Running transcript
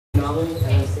Ynami,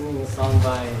 and I'm singing a song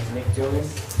by Nik Ynami.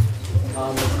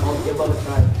 It's called Give Love a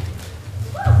Try.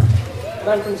 And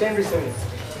I'm from Chamberston.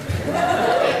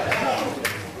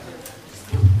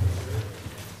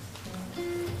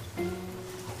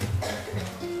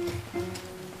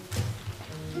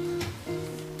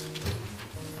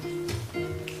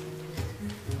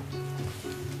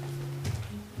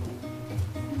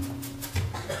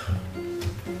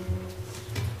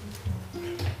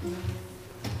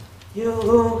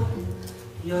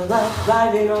 You're like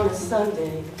driving on a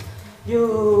Sunday.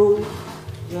 You're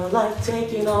like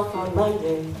taking off on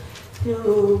Monday.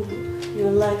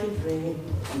 You're like a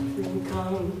dream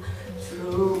come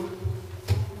true.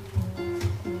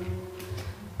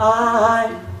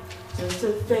 I'm just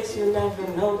a face you never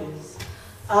notice.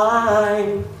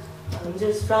 I'm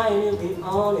just trying to be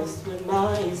honest with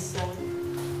myself,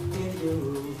 with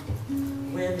you,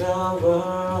 with the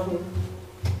world.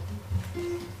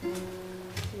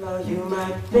 Well, you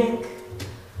might think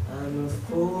I'm a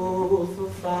fool for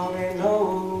falling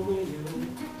over you.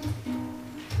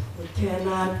 What can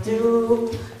I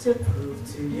do to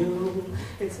prove to you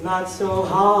it's not so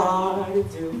hard to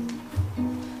do?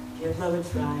 Give love a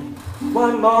try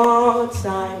one more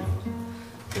time,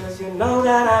 'cause you know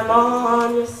that I'm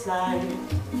on your side.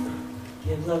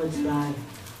 Give love a try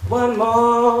one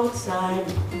more time.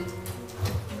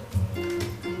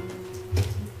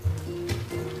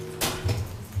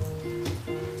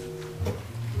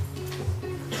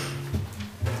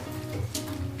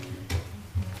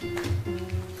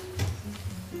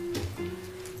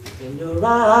 In your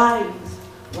eyes,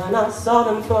 when I saw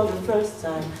them for the first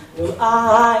time, knew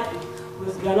I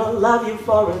was gonna love you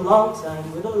for a long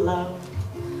time, with a love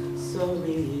so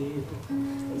real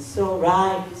and so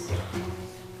right.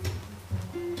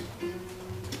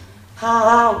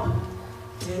 How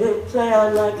did it play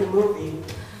out like a movie?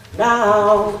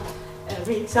 Now,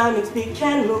 every time it speaks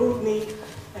can move me,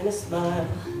 and a smile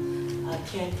I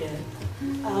can't get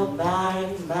out my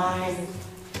mind.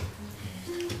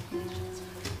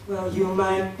 Well, you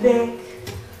might think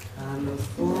I'm a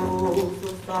fool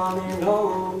for falling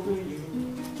over you.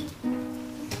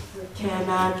 What can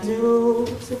I do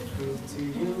to prove to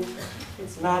you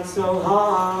it's not so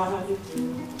hard to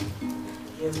do?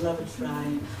 Give love a try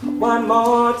one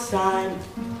more time,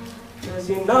 'cause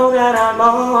you know that I'm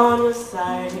on your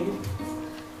side.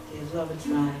 Give love a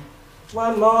try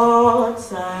one more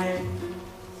time.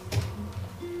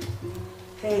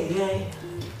 Hey, hey.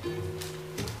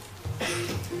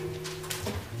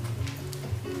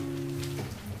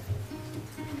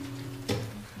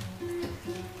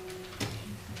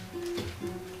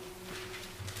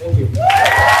 Thank you.